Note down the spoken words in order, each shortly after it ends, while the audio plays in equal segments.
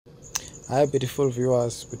Hi beautiful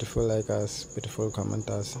viewers, beautiful likers, beautiful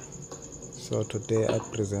commenters. So today I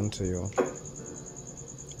present to you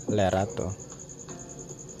Lerato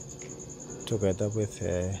together with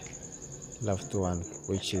her loved one,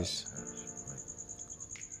 which is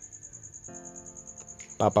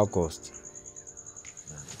Papa Ghost.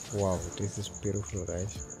 Wow, this is beautiful,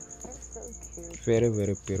 guys. That's so cute. Very,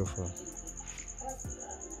 very beautiful.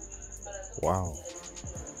 Wow,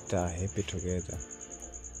 they are happy together.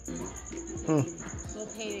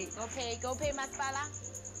 Go pay Masala.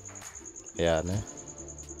 Yeah, ne?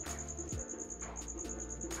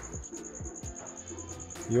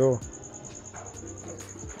 Yo,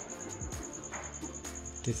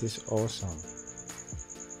 this is awesome.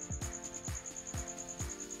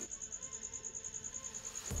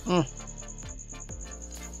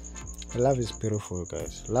 Love is beautiful,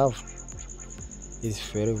 guys. Love is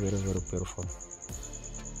very, very, very beautiful.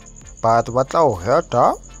 But what I heard,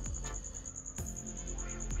 huh?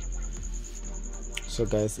 So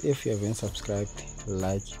guys, if you haven't subscribed,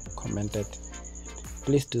 like, commented,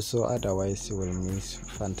 please do so, otherwise you will miss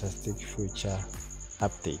fantastic future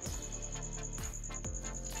updates.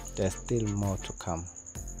 There's still more to come,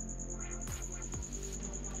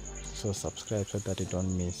 so subscribe so that you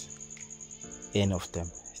don't miss any of them.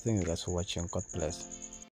 Thank you guys for watching. God bless.